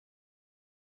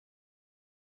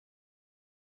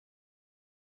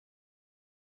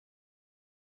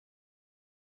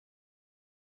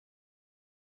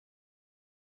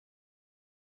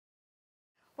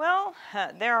Well,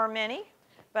 there are many,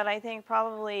 but I think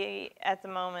probably at the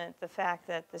moment the fact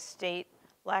that the state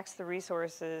lacks the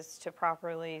resources to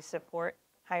properly support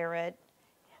higher ed,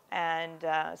 and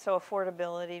so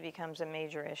affordability becomes a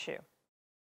major issue.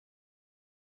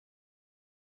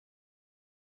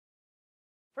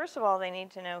 First of all, they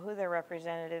need to know who their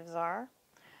representatives are,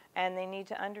 and they need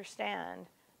to understand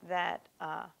that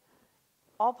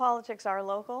all politics are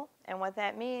local, and what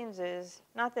that means is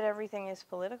not that everything is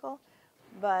political,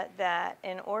 but that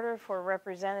in order for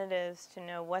representatives to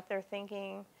know what they're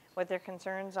thinking, what their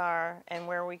concerns are, and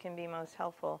where we can be most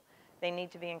helpful, they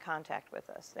need to be in contact with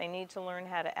us. They need to learn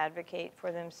how to advocate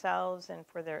for themselves and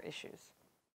for their issues.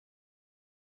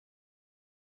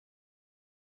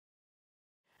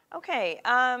 Okay,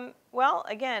 well,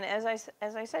 again, as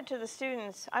I said to the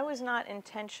students, I was not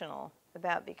intentional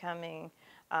about becoming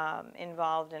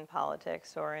involved in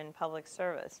politics or in public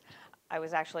service. I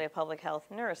was actually a public health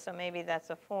nurse, so maybe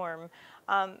that's a form.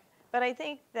 But I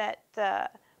think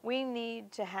that we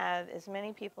need to have as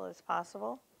many people as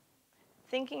possible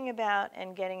thinking about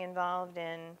and getting involved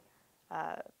in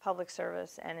public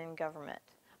service and in government.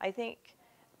 I think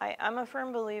I'm a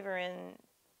firm believer in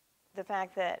the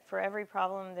fact that for every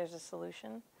problem there's a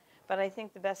solution, but I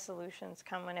think the best solutions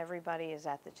come when everybody is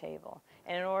at the table.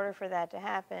 And in order for that to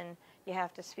happen, you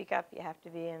have to speak up, you have to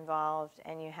be involved,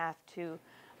 and you have to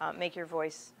make your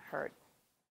voice heard.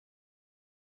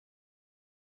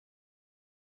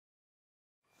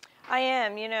 I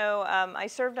am. You know, I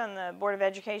served on the Board of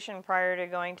Education prior to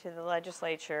going to the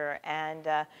legislature, and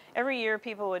every year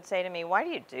people would say to me, "Why do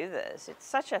you do this? It's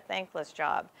such a thankless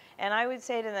job." And I would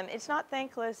say to them, it's not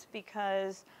thankless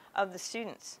because of the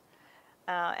students.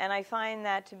 And I find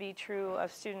that to be true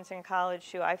of students in college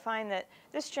too. I find that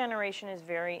this generation is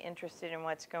very interested in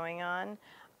what's going on.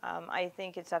 I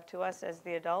think it's up to us as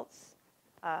the adults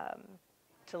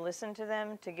to listen to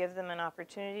them, to give them an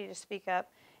opportunity to speak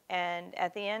up. And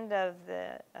at the end of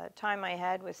the time I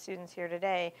had with students here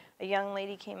today, a young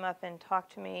lady came up and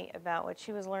talked to me about what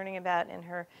she was learning about in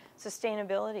her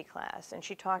sustainability class. And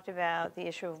she talked about the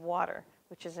issue of water,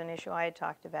 which is an issue I had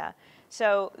talked about.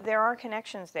 So there are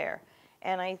connections there.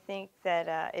 And I think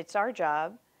that it's our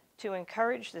job to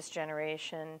encourage this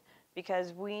generation,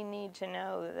 because we need to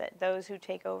know that those who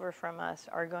take over from us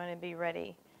are going to be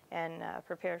ready and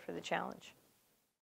prepared for the challenge.